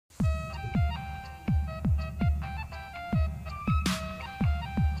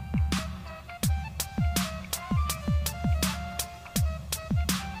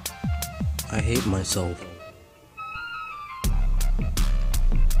I hate myself.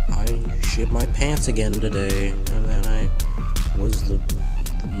 I shit my pants again today, and then I was the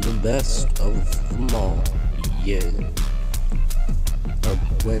best of them all. Yeah. I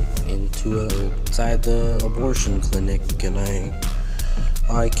went inside the abortion clinic, and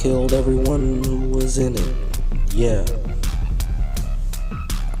I killed everyone who was in it. Yeah.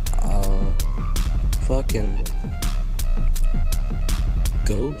 Fucking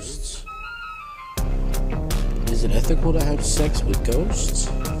ghosts? Is it ethical to have sex with ghosts?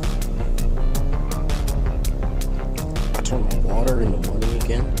 I turned my water into money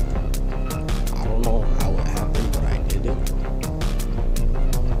again. I don't know how it happened, but I did it.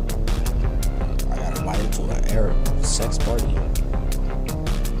 I got invited to an Arab sex party,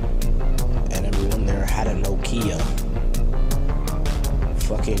 and everyone there had a Nokia.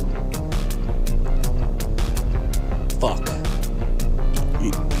 Fuck.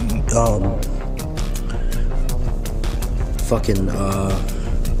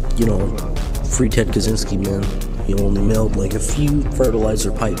 Free Ted Kaczynski, man. He only mailed like a few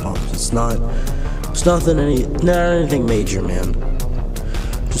fertilizer pipe bombs. It's nothing anything major, man.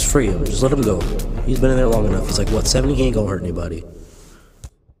 Just free him. Just let him go. He's been in there long enough. He's like, what, 70? He ain't gonna hurt anybody.